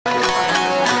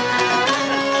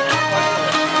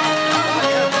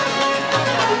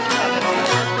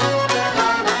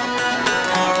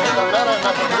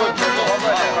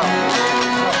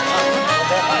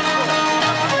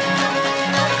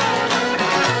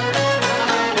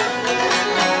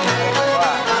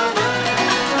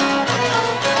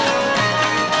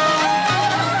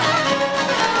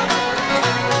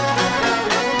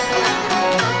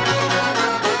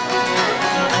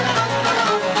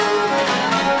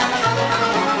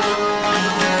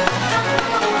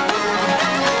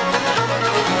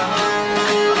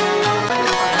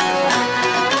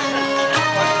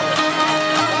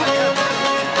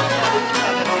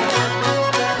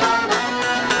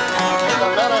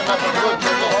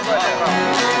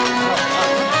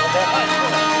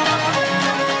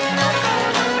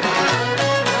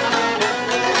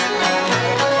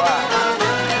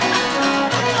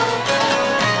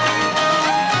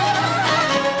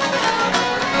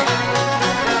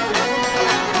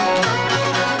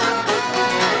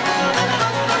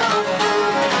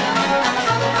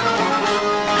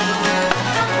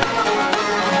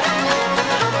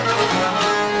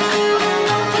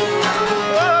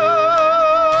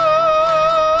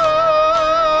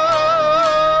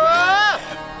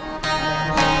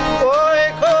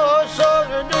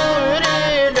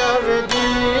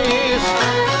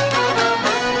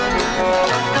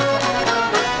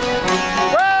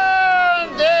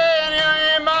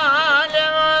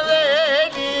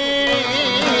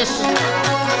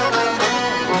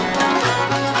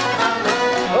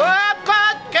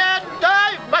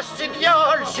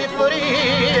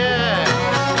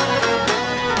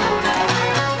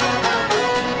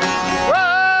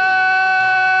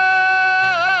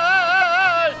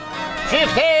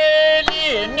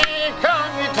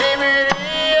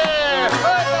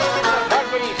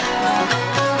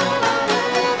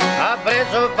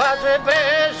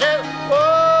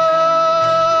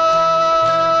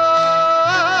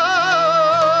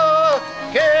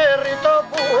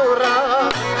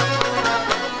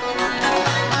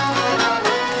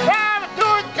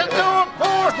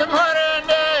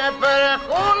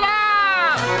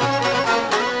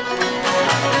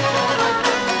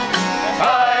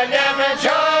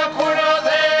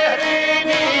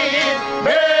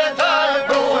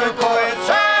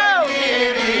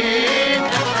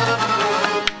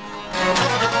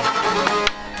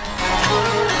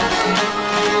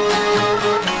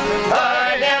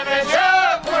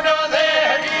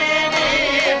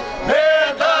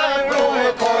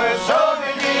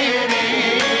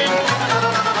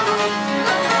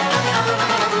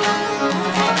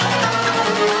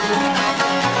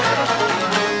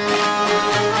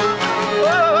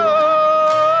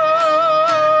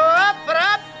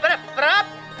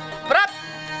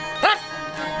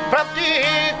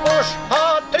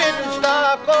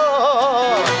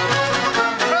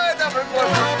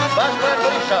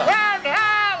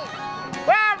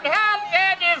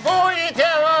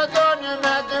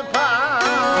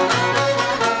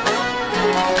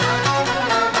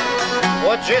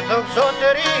Gjithëm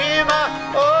sotërima,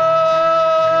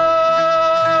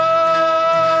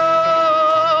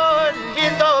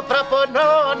 lindo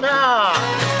praponona.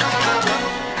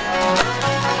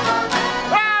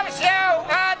 Vamsjau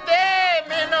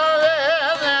ademin dhe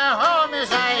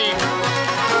homizaj.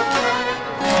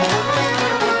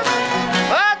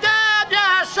 Ademja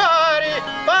shari,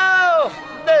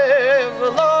 ne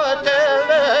vlote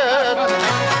vet.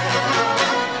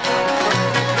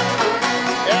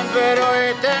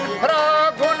 Emberojten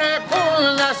pragun e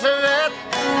kullnas vet.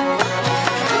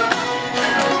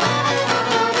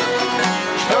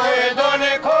 Shto e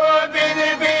doni kobin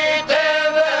bite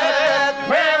vet,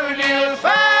 me vlil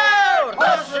fort,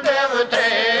 os me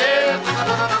vëtret.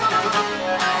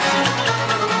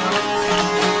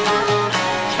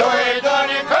 Shto e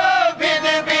doni kobin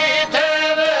bite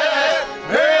vet,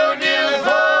 me vlil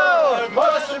fort,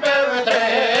 os me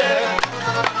vëtret.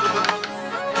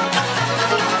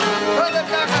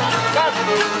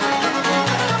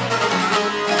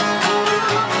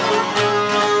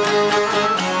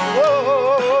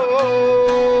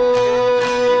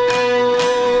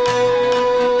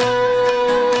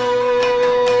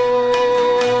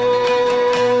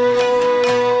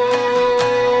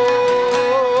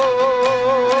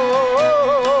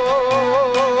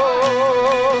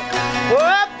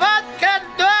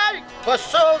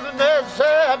 Kosovë me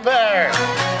zemër.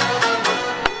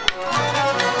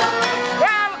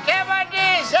 Val ke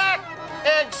valizak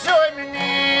e gëzojmë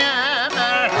një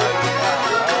emër.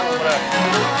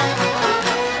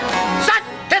 Sa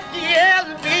të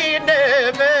t'jelë bine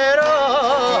mero.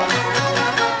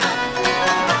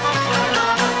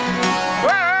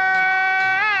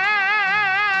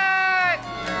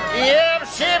 Jem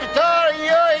shqiptar,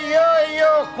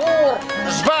 jo, kur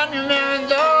zban me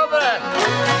ndobre.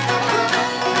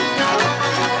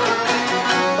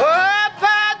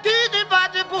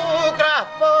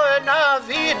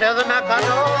 Edhe me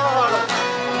kanon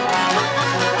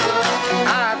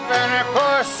A për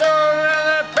Kosovë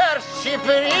dhe për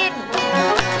Shqipërin